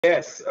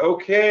Yes,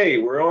 okay,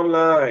 we're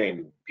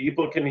online.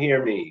 People can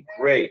hear me.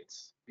 Great,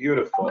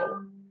 beautiful.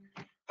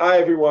 Hi,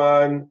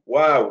 everyone.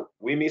 Wow,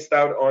 we missed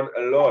out on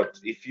a lot.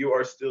 If you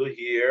are still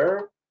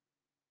here,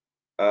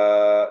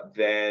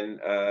 then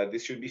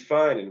this should be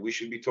fine, and we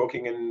should be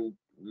talking and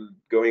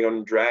going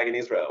on drag in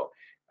Israel.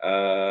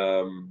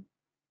 Um,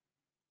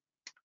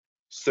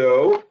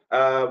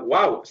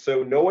 wow,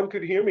 so no one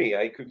could hear me.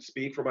 I could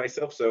speak for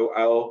myself, so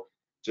I'll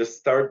just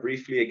start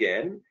briefly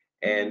again,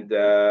 and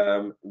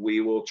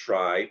we will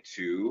try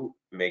to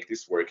make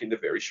this work in the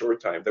very short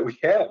time that we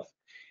have.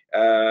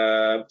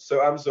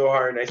 So I'm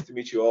Zohar, nice to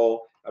meet you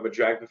all. I'm a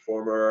drag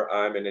performer,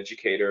 I'm an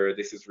educator.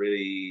 This is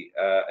really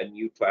a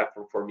new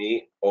platform for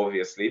me,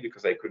 obviously,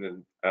 because I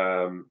couldn't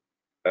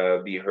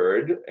be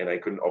heard and I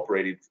couldn't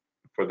operate it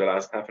for the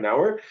last half an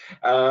hour.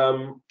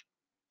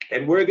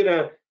 And we're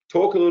gonna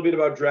talk a little bit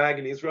about drag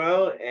in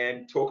Israel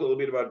and talk a little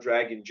bit about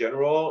drag in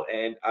general.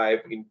 And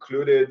I've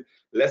included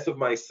less of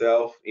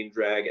myself in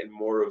drag and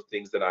more of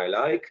things that I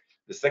like.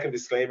 The second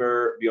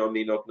disclaimer, beyond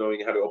me not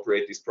knowing how to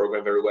operate this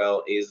program very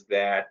well, is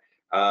that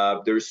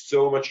there's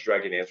so much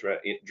drag in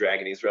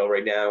Israel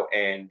right now,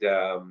 and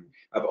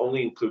I've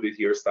only included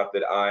here stuff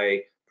that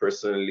I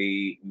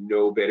personally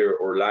know better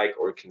or like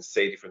or can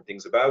say different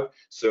things about.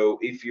 So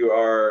if you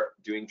are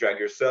doing drag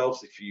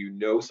yourselves, if you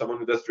know someone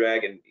who does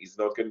drag and is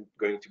not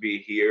going to be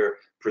here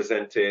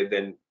presented,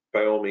 then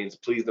by all means,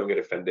 please don't get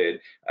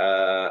offended.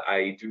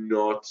 I do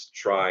not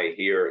try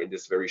here in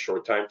this very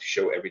short time to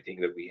show everything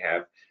that we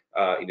have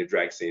in the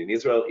drag scene in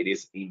Israel. It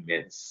is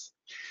immense.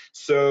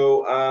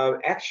 So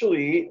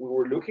actually, we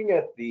were looking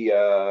at the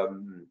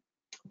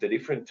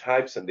different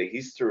types and the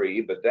history,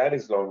 but that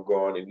is long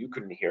gone and you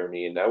couldn't hear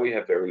me, and now we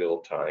have very little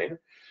time.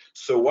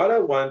 So what I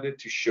wanted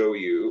to show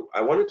you, I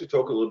wanted to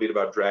talk a little bit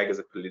about drag as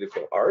a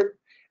political art,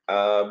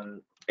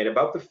 and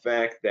about the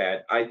fact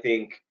that I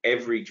think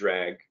every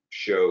drag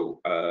show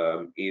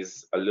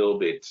is a little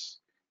bit,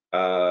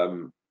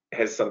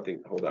 has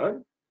something, hold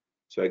on.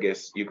 So I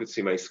guess you could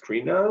see my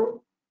screen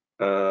now.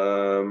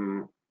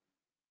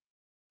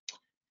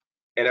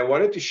 And I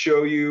wanted to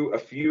show you a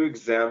few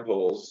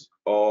examples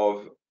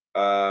of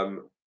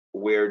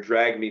where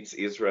drag meets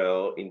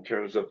Israel in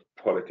terms of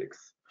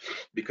politics,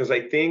 because I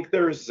think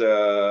there's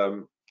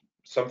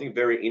something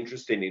very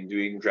interesting in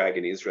doing drag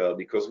in Israel,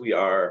 because we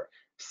are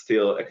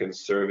still a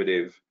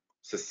conservative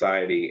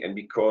society, and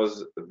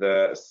because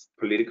the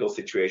political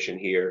situation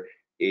here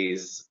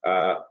is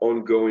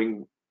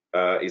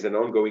is an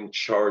ongoing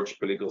charged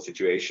political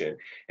situation,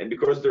 and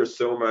because there's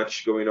so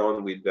much going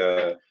on with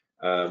the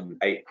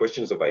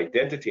questions of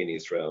identity in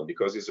Israel,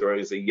 because Israel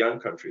is a young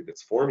country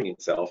that's forming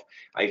itself,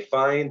 I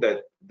find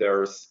that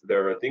there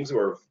are things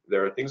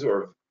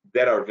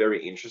that are very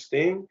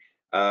interesting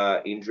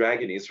in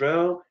drag in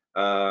Israel,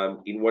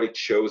 in what it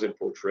shows and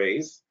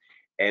portrays.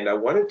 And I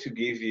wanted to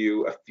give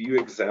you a few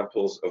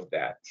examples of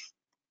that.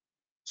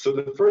 So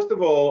the first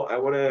of all, I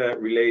want to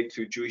relate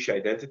to Jewish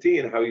identity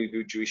and how you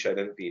do Jewish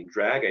identity in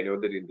drag. I know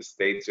that in the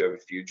States you have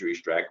a few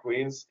Jewish drag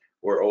queens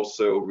who are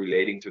also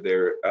relating to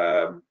their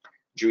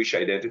Jewish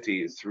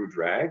identity through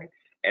drag.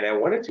 And I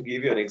wanted to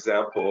give you an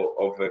example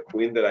of a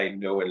queen that I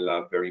know and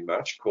love very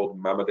much called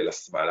Mama de la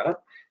Smala.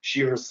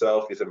 She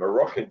herself is a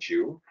Moroccan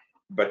Jew,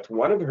 but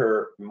one of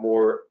her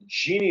more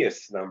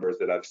genius numbers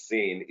that I've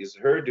seen is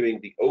her doing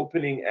the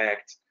opening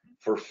act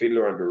for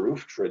Fiddler on the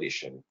Roof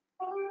tradition.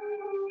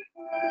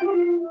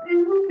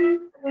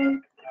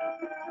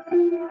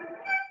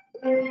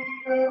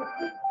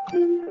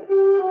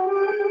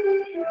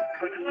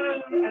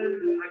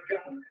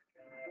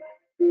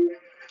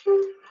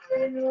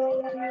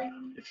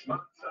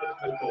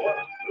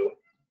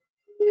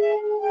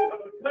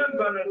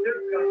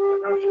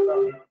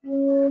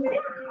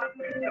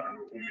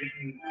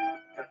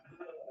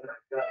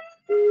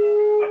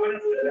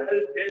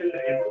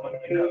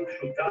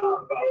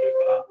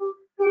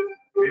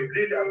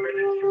 מבלי לאבד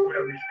את שיווי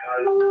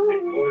המשקל,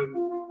 לכל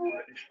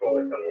ולשבור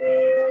את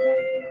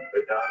הראש.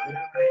 ותאמין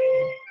לי,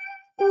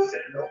 זה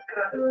לא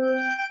קל.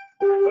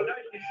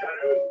 ודאי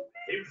תשאלו,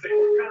 אם זה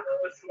כל כך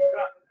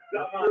מסוכן,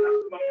 למה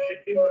אנחנו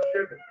ממשיכים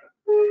לשבת כאן?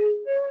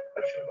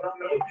 התשובה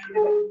מאוד פשוטה.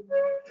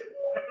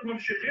 אנחנו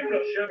ממשיכים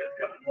לשבת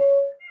כאן,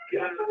 כי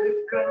הלב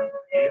כאן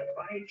היא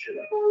הבית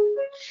שלנו.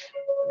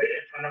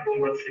 ואיך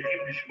אנחנו מצליחים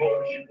לשמור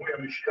על שיווי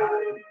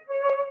המשקל?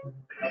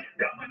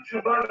 גם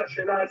התשובה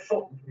לשאלה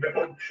הזאת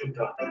מאוד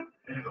פשוטה,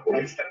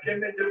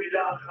 ומסתכמת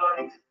במילה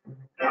אחת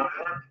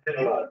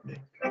בלבד.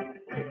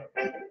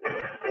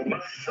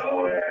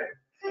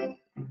 מסורת.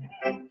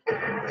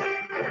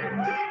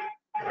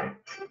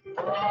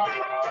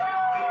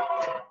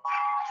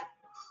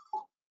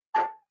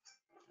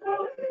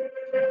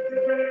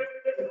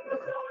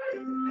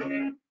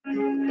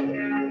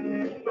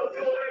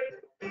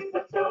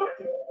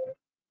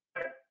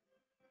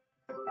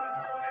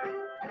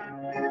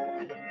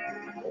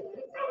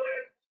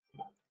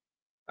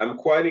 I'm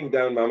quieting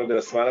down Mama de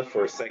la Smala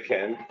for a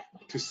second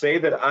to say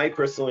that I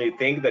personally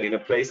think that in a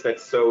place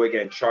that's so,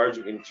 again,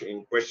 charged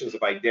in questions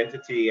of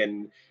identity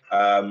and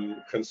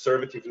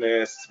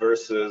conservativeness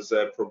versus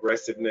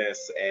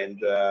progressiveness and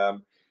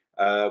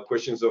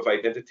questions of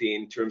identity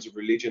in terms of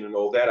religion and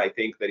all that. I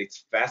think that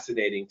it's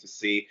fascinating to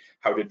see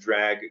how the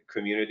drag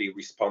community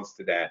responds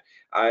to that.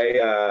 I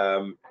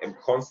am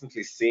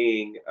constantly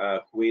seeing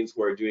queens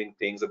who are doing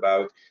things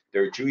about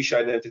their Jewish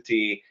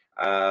identity.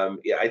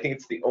 Yeah, I think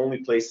it's the only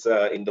place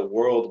in the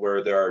world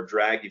where there are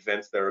drag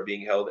events that are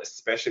being held,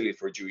 especially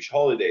for Jewish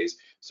holidays.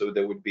 So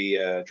there would be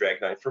a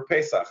drag night for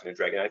Pesach, and a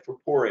drag night for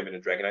Purim, and a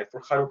drag night for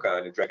Hanukkah,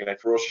 and a drag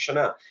night for Rosh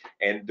Hashanah.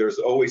 And there's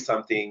always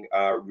something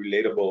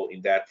relatable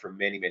in that for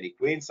many, many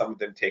queens. Some of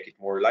them take it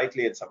more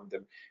lightly, and some of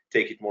them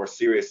take it more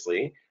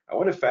seriously. I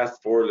want to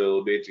fast forward a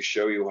little bit to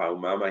show you how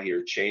Mama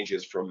here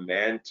changes from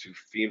man to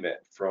female,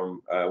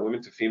 from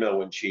woman to female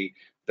when she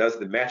does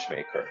the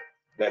matchmaker.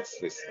 That's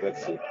this.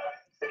 Let's see.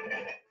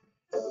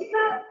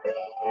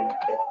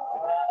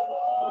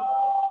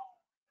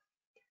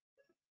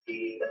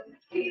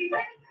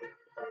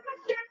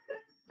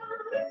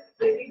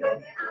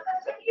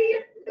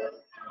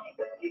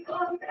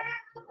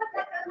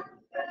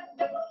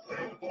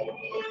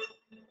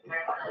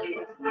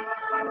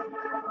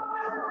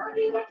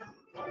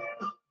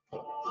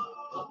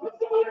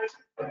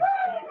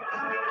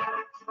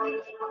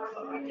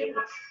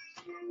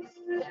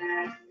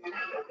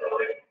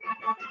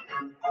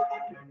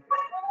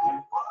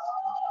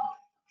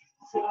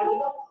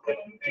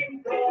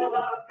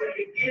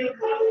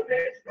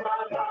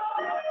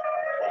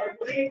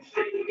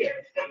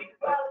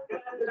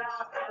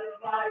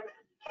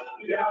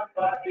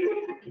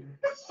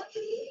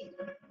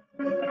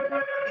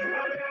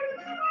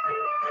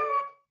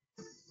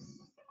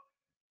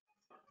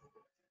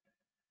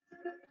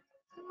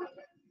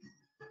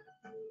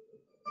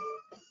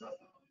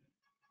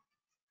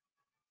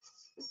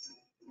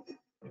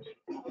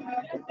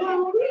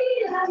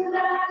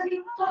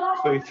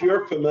 So if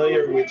you're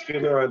familiar with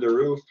Fiddler on the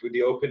Roof, with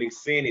the opening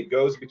scene, it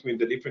goes between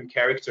the different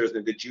characters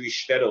in the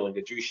Jewish shtetl, in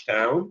the Jewish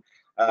town,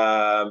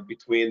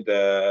 between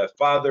the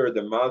father,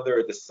 the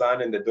mother, the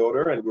son, and the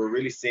daughter. And we're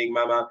really seeing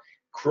Mama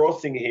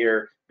crossing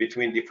here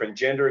between different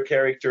gender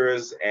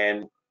characters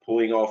and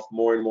pulling off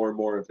more and more and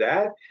more of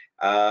that,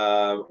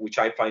 which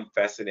I find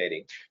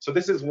fascinating. So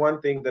this is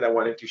one thing that I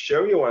wanted to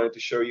show you. I wanted to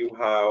show you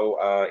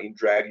how in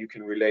drag you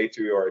can relate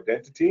to your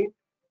identity.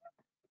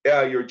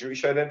 Your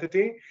Jewish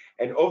identity,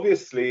 and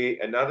obviously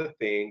another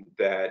thing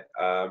that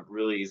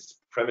really is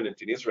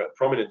prominent in Israel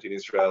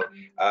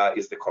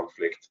is the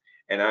conflict.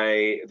 And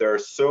there are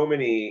so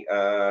many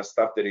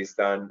stuff that is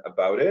done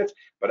about it,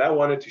 but I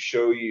wanted to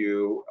show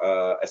you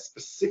a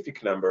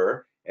specific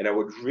number, and I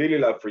would really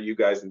love for you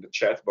guys in the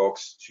chat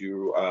box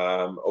to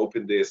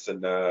open this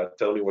and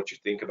tell me what you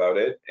think about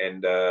it,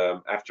 and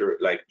after,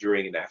 like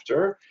during and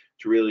after,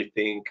 to really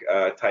think,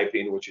 type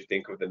in what you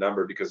think of the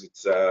number, because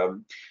it's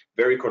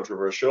very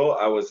controversial.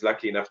 I was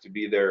lucky enough to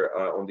be there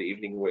on the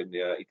evening when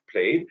it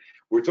played.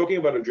 We're talking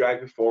about a drag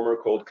performer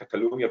called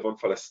Catalunya von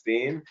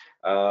Palestine,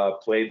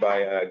 played by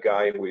a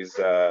guy who is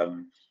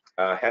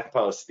half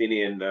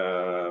Palestinian,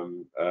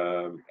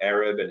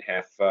 Arab, and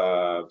half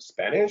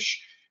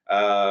Spanish,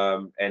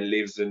 and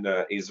lives in,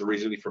 is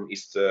originally from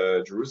East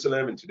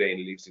Jerusalem, and today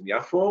he lives in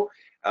Yafo.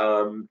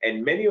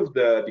 And many of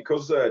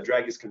because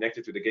drag is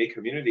connected to the gay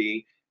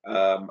community,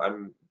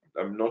 I'm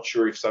not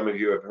sure if some of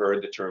you have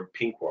heard the term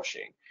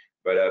pinkwashing,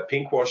 but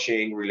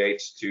pinkwashing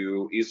relates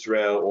to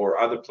Israel or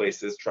other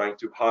places trying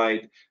to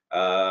hide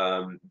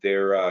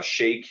their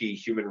shaky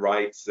human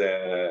rights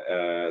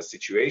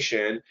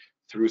situation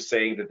through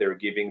saying that they're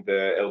giving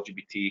the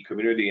LGBT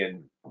community,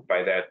 and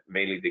by that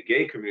mainly the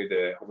gay community,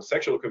 the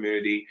homosexual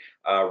community,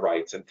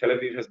 rights. And Tel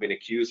Aviv has been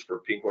accused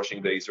for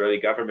pinkwashing the Israeli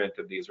government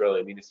and the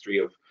Israeli Ministry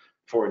of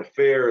Foreign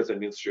Affairs and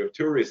Ministry of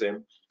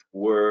Tourism,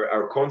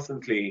 are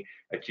constantly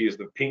accused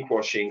of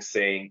pinkwashing,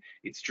 saying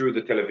it's true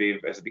that Tel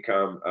Aviv has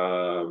become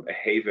a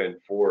haven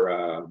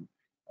for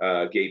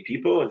gay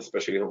people, and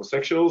especially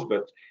homosexuals,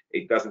 but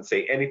it doesn't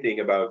say anything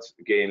about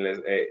gay and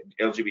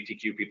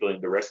LGBTQ people in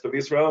the rest of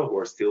Israel who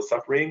are still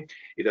suffering.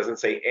 It doesn't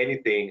say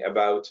anything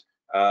about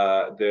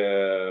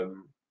the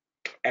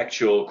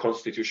actual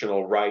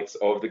constitutional rights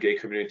of the gay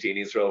community in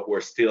Israel, who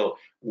are still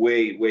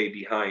way, way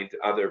behind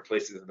other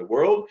places in the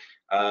world.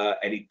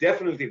 And it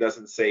definitely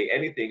doesn't say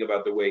anything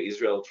about the way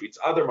Israel treats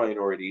other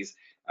minorities,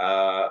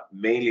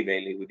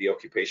 mainly with the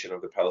occupation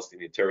of the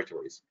Palestinian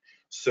territories.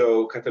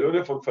 So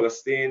Catalunya von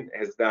Palestine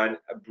has done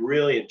a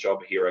brilliant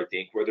job here, I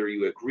think, whether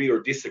you agree or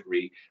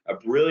disagree, a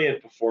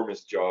brilliant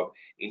performance job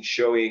in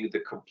showing the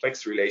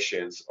complex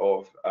relations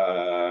of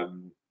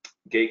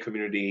gay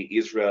community,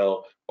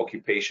 Israel,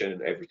 occupation,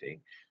 and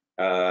everything.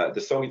 The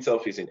song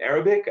itself is in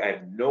Arabic. I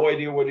have no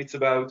idea what it's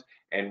about,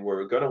 and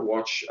we're gonna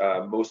watch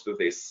most of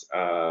this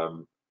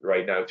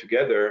right now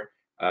together,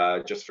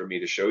 just for me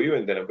to show you,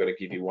 and then I'm gonna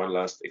give you one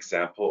last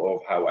example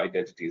of how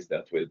identity is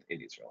dealt with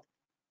in Israel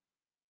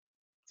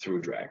through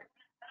drag.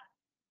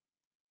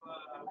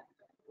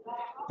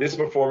 This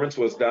performance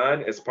was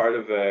done as part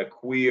of a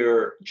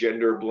queer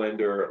gender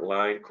blender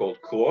line called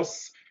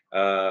Klos,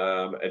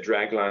 a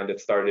drag line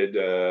that started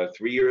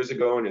 3 years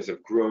ago and has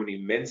grown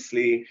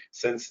immensely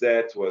since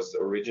that. Was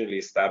originally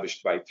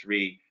established by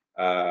 3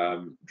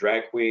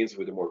 drag queens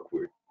with a more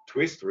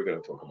Twist, we're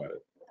going to talk about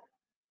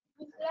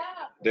it.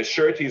 The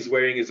shirt he's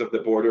wearing is of the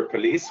border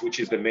police, which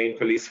is the main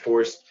police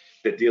force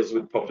that deals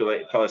with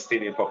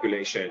Palestinian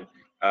population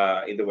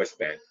in the West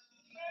Bank.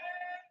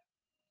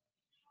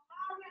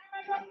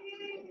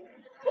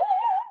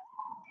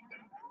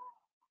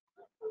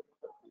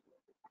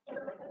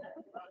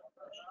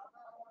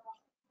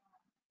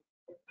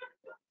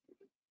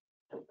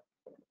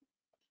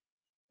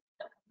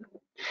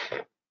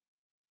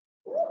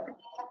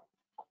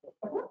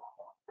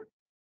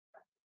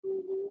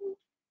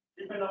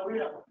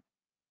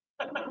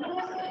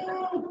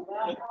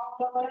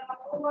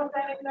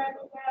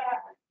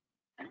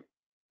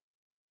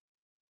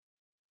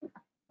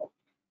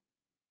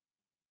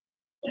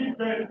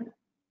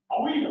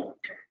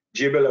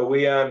 Jibel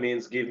Awiya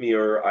means give me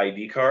your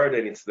ID card,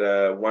 and it's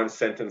the one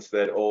sentence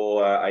that all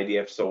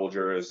IDF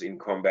soldiers in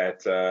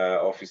combat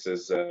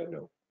offices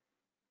know.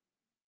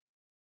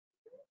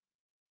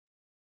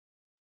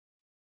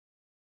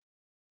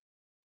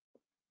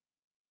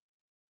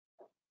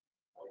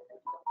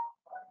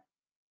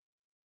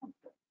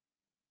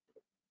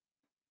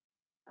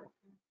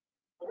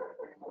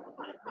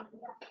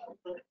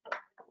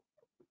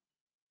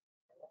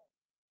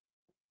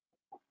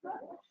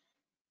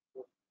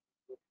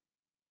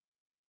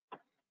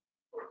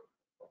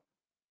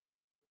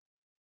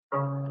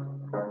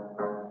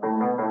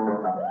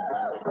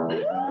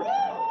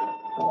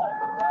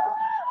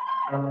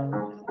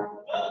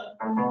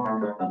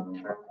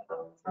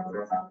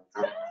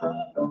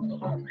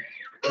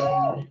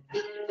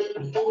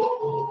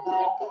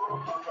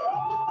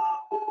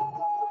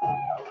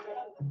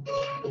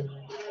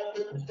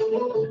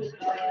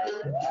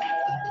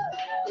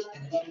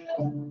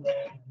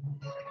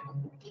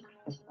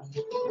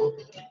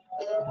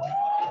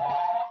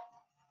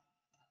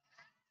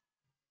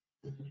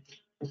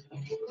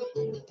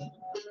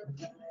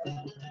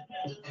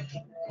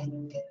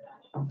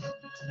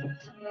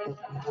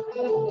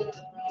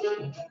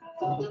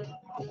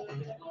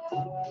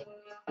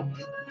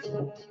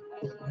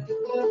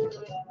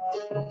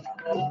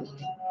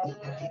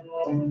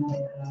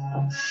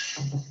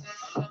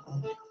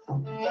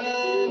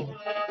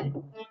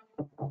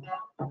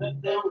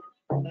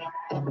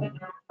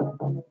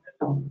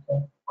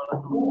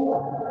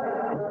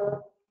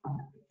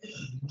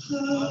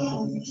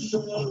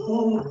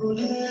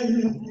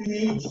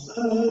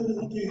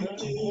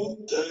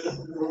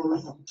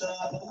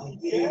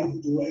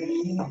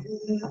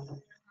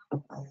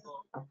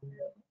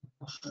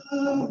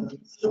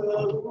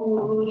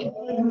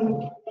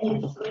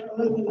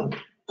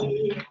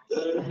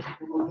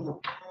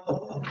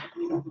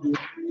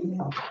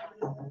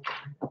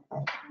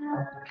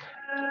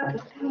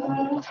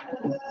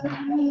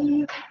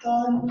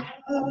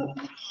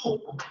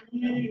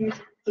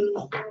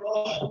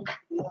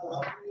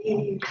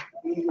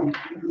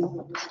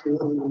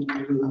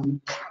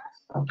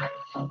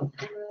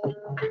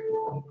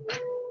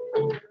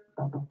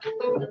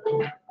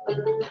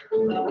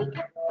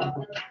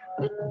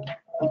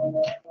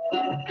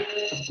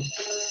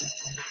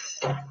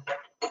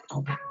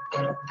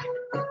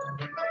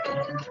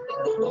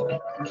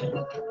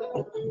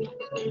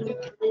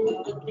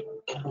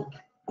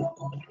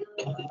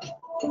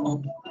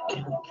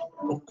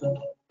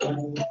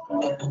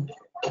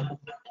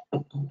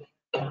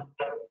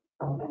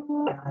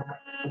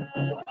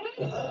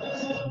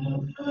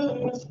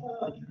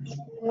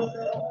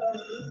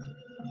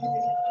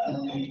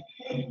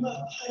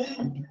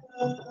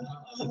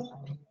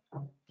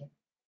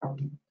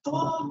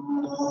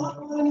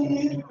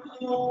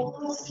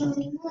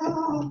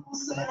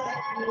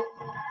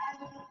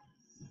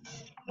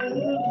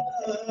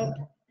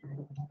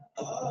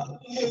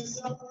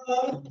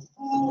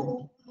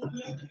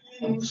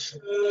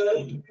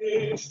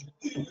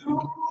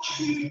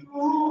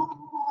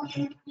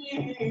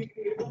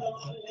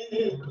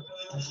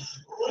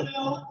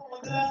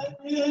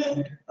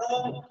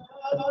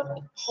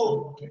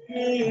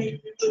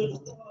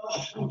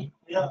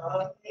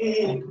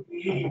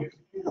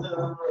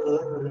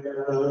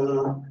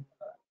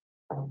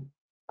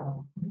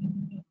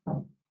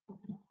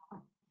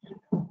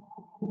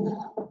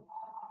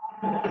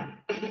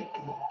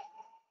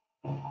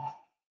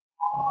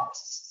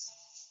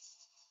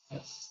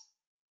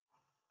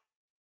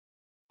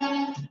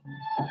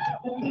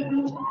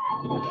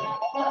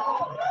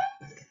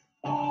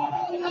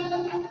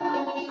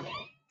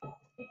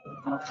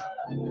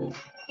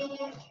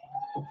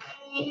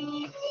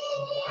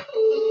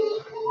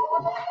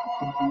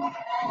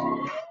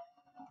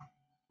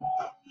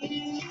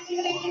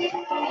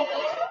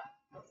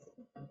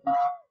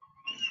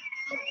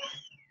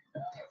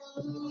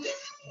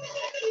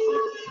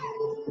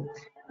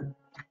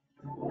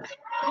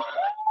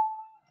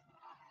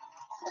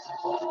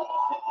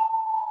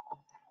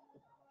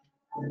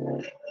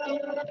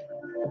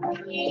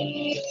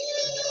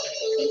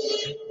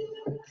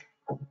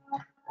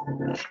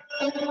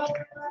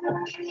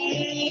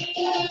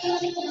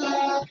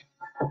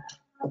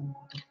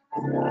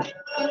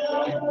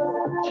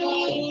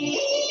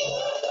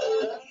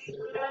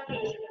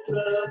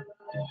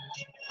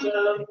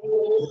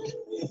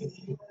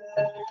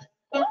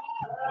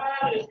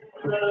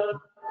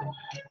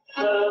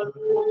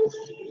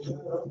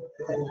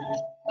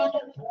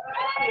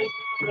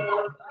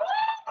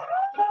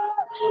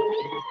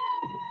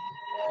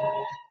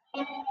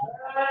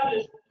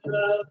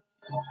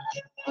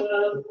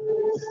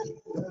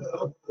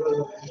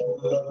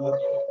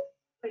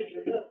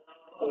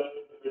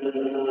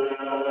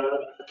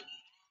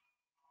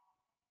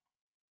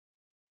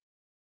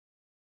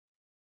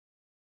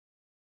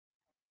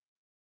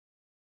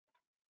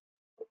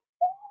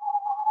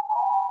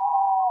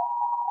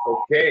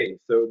 Okay,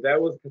 so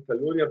that was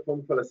Catalonia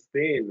from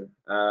Palestine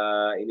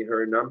in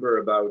her number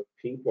about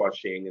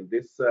pinkwashing, and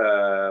this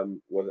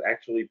was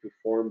actually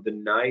performed the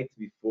night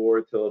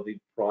before Tel Aviv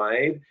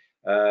Pride,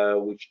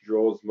 which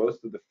draws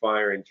most of the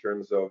fire in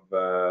terms of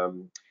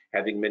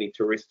having many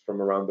tourists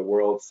from around the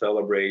world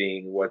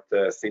celebrating what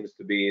seems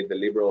to be the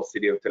liberal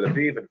city of Tel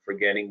Aviv and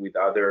forgetting with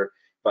other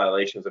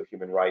violations of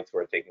human rights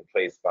were taking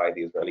place by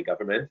the Israeli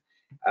government.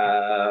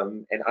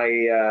 And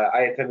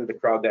I attended the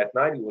crowd that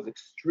night. It was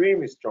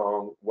extremely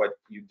strong. What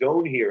you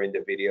don't hear in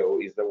the video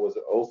is there was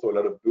also a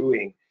lot of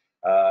booing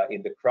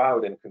in the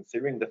crowd. And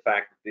considering the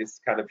fact that this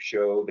kind of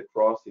show, the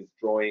cross is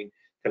drawing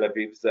Tel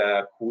Aviv's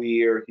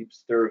queer,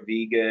 hipster,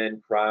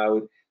 vegan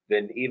crowd,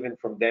 then even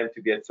from them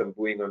to get some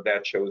booing on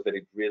that shows that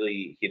it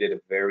really hit a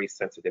very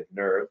sensitive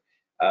nerve.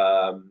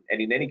 And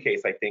in any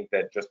case, I think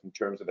that just in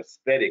terms of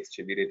aesthetics,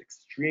 she did it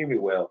extremely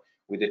well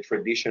with the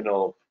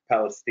traditional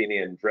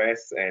Palestinian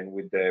dress and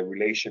with the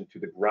relation to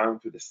the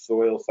ground, to the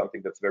soil,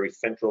 something that's very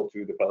central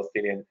to the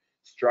Palestinian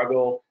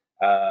struggle.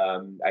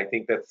 I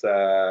think that's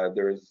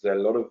there's a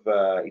lot of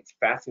it's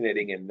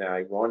fascinating and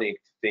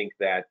ironic to think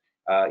that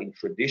in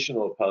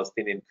traditional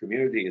Palestinian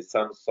communities,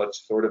 some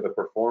such sort of a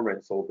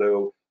performance,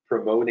 although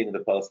promoting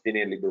the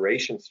Palestinian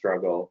liberation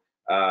struggle,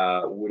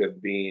 would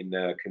have been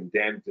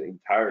condemned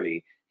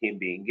entirely. Him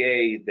being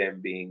gay,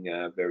 them being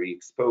very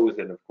exposed,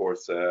 and of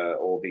course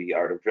all the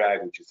art of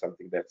drag, which is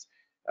something that's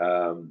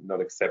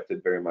not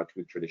accepted very much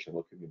with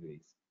traditional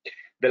communities.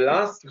 The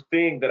last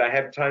thing that I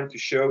have time to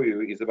show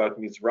you is about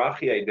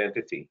Mizrahi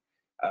identity.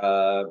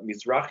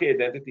 Mizrahi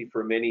identity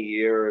for many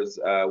years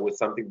was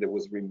something that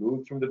was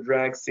removed from the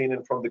drag scene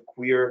and from the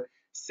queer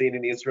scene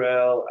in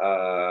Israel.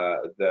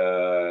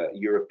 The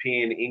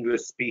European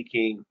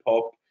English-speaking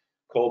pop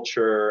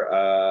culture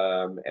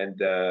and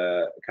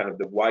kind of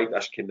the white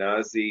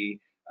Ashkenazi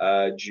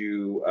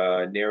Jew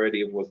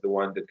narrative was the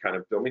one that kind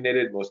of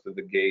dominated. Most of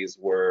the gays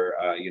were,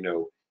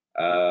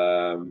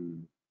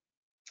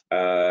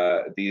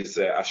 these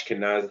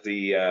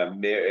Ashkenazi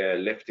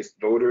leftist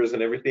voters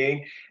and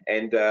everything.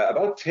 And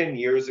about 10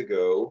 years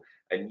ago,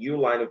 a new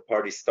line of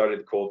parties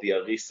started called the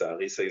Arisa.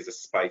 Arisa is a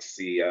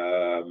spicy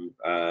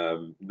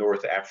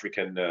North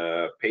African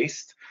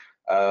paste.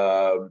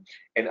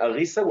 And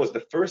Arisa was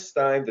the first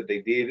time that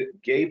they did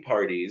gay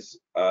parties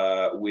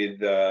with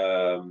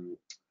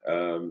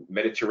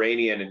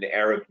Mediterranean and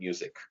Arab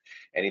music.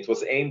 And it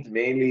was aimed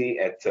mainly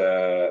at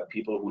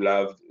people who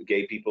loved,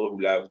 gay people who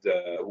loved,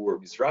 who were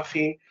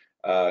Mizrahi,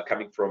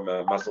 coming from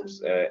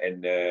Muslims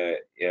and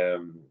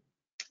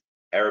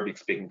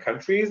Arabic-speaking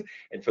countries,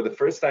 and for the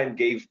first time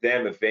gave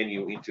them a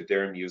venue into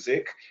their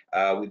music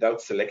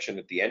without selection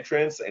at the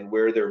entrance, and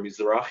where their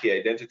Mizrahi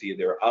identity,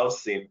 their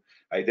Alsim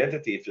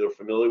identity, if you're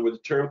familiar with the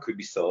term, could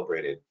be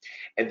celebrated.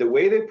 And the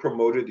way they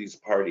promoted these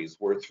parties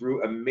were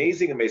through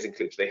amazing, amazing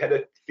clips. They had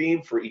a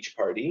theme for each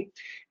party,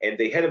 and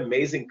they had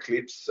amazing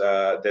clips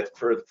that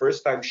for the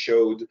first time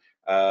showed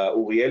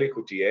Uriel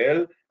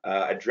Ekutiel,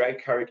 a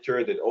drag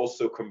character that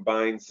also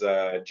combines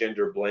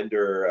gender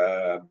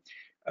blender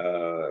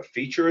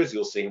features.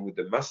 You'll see him with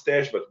the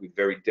mustache, but with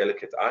very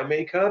delicate eye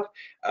makeup.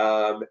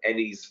 And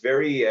he's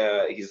very,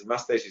 his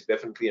mustache is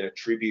definitely an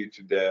attribute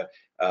to the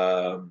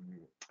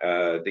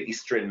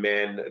Eastern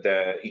men,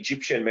 the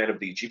Egyptian men of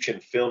the Egyptian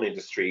film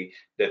industry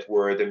that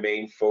were the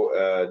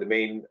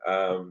main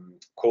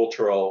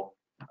cultural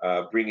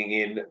bringing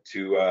in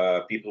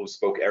to people who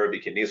spoke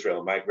Arabic in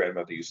Israel. My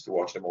grandmother used to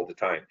watch them all the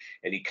time,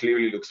 and he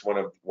clearly looks one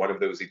of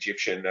those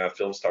Egyptian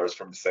film stars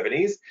from the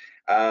 70s.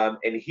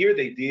 And here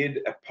they did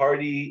a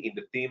party in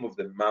the theme of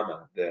the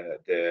Mama,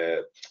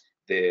 the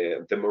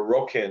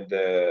Moroccan,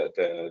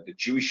 the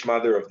Jewish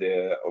mother of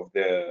the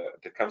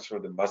that comes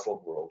from the Muslim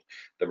world,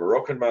 the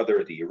Moroccan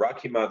mother, the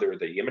Iraqi mother,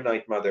 the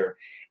Yemenite mother.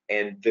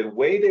 And the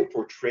way they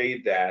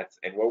portrayed that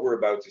and what we're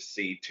about to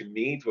see, to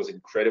me, it was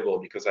incredible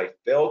because I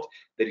felt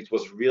that it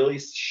was really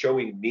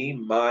showing me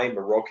my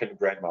Moroccan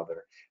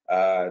grandmother.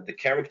 The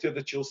character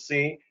that you'll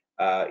see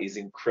is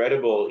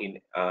incredible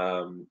in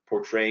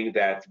portraying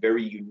that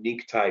very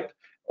unique type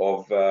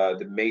of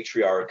the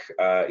matriarch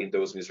in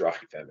those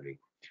Mizrahi family.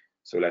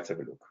 So let's have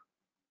a look.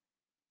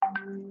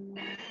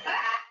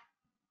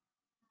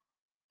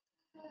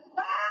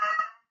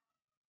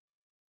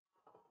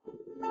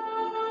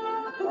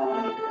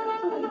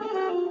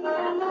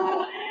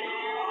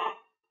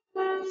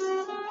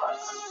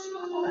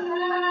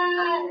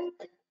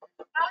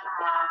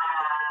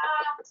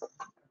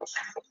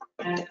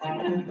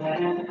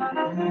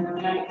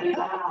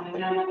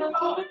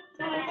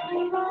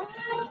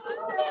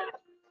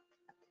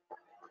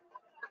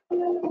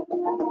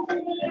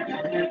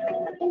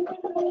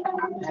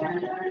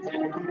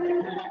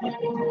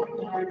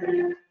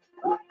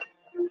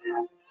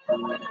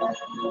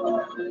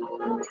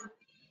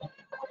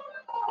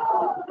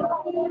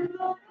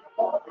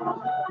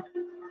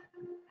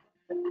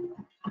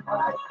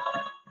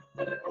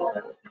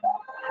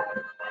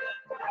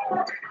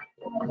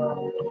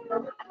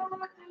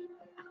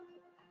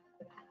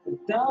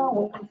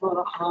 داوم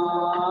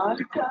فرحان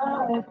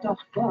كانت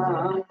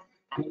تحتاج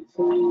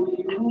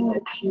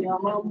فيك يا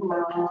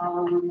ماما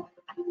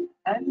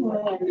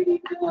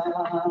الوالدة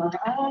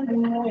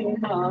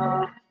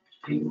الوالدة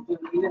في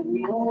كل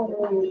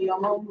يوم يا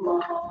ماما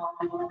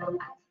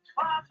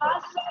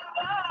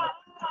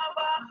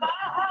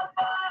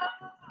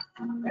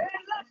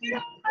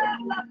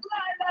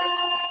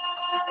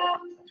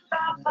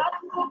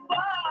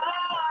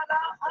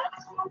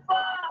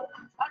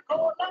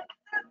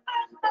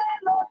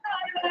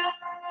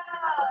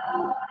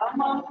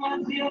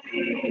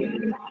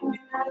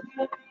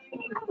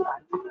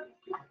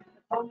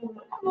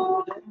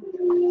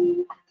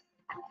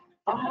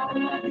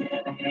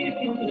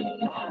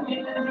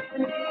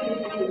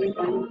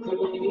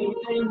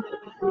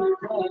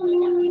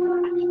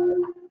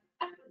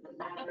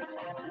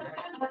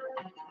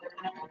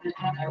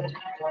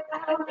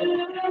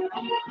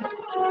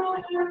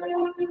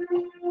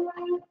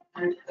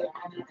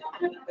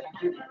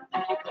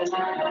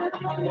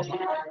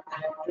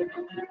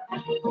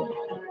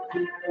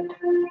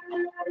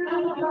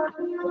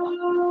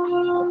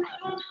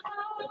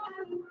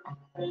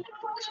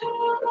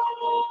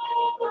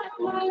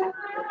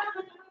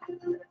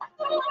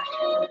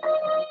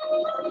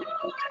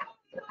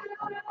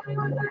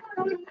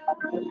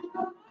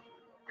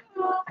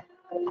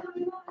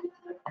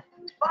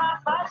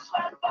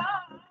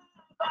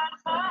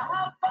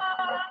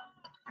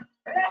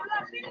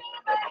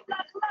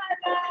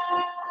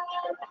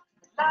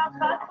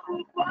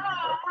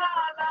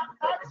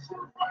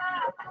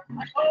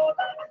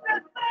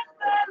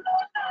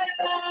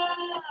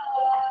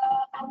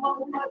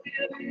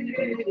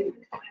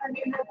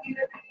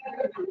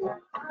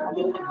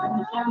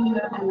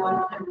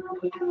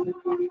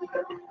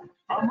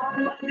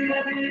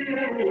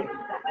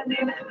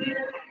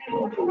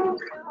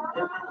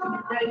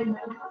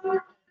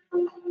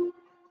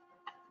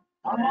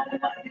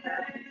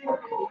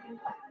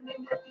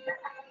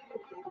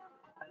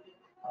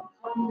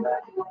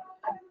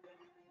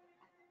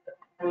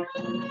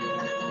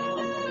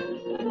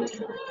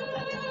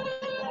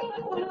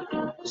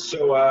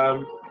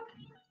So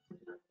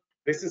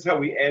this is how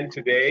we end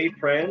today,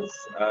 friends.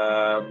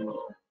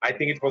 I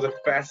think it was a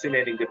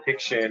fascinating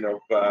depiction of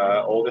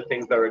all the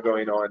things that are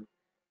going on.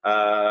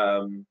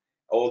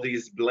 All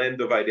these blend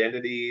of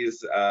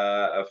identities,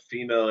 a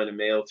female and a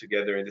male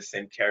together in the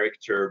same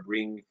character,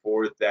 bring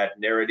forth that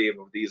narrative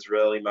of the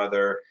Israeli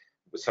mother,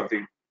 was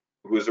something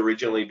who was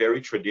originally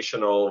very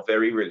traditional,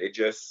 very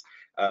religious,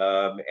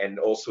 and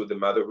also the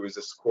mother who is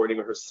escorting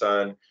her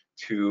son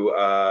to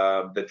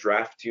the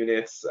draft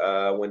units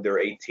when they're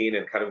 18,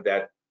 and kind of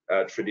that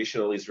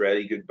traditional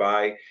Israeli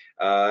goodbye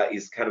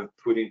is kind of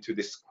put into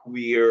this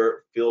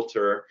queer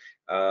filter.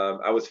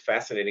 I was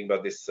fascinated by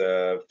this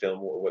film,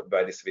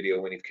 by this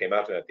video when it came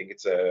out, and I think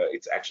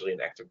it's actually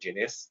an act of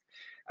genius.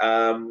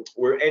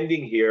 We're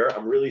ending here.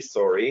 I'm really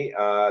sorry.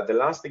 The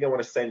last thing I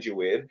want to send you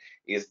with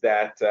is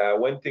that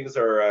when things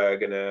are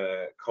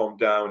gonna calm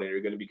down and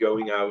you're gonna be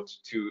going out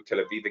to Tel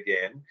Aviv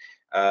again,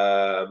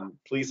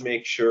 please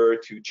make sure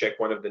to check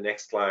one of the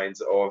next lines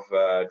of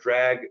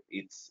drag.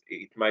 It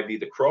might be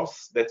the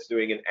Cross that's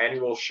doing an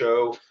annual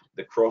show,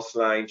 the Cross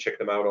line. Check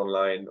them out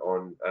online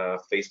on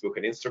Facebook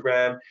and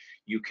Instagram.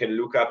 You can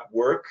look up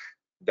Work,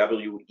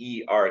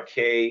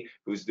 WERK,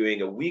 who's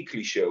doing a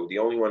weekly show, the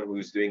only one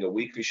who's doing a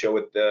weekly show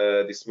at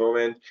this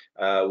moment,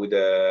 with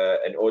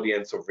an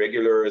audience of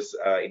regulars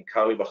in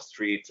Carlebach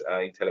Street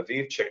in Tel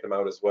Aviv. Check them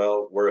out as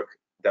well. Work,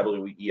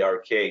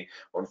 WERK,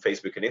 on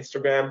Facebook and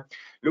Instagram.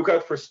 Look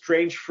out for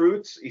Strange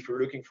Fruits if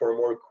you're looking for a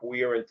more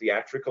queer and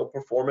theatrical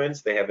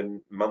performance. They have a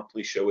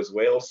monthly show as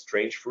well,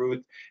 Strange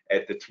Fruit,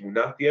 at the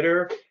Tmuna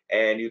Theater.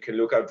 And you can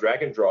look out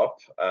Drag and Drop,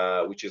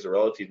 which is a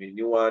relatively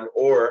new one,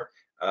 or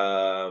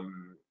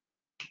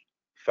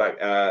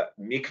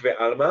Mikve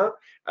Alma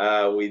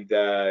with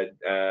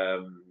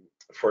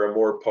for a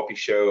more poppy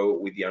show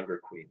with younger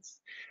queens.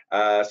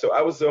 So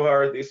I was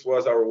Zohar. This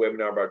was our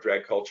webinar about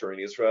drag culture in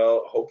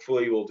Israel.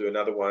 Hopefully we'll do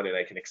another one and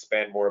I can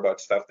expand more about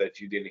stuff that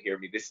you didn't hear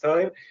me this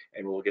time,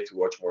 and we'll get to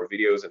watch more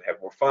videos and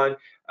have more fun.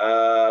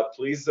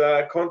 Please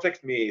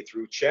contact me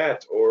through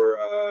chat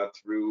or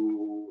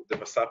through the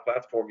Masa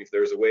platform if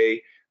there's a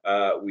way,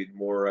 with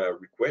more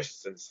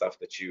requests and stuff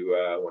that you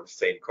want to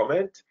say and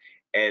comment.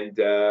 And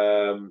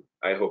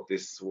I hope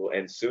this will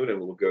end soon and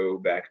we'll go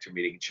back to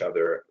meeting each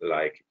other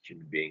like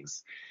human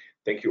beings.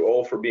 Thank you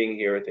all for being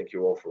here. Thank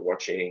you all for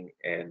watching,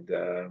 and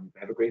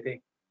have a great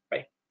day.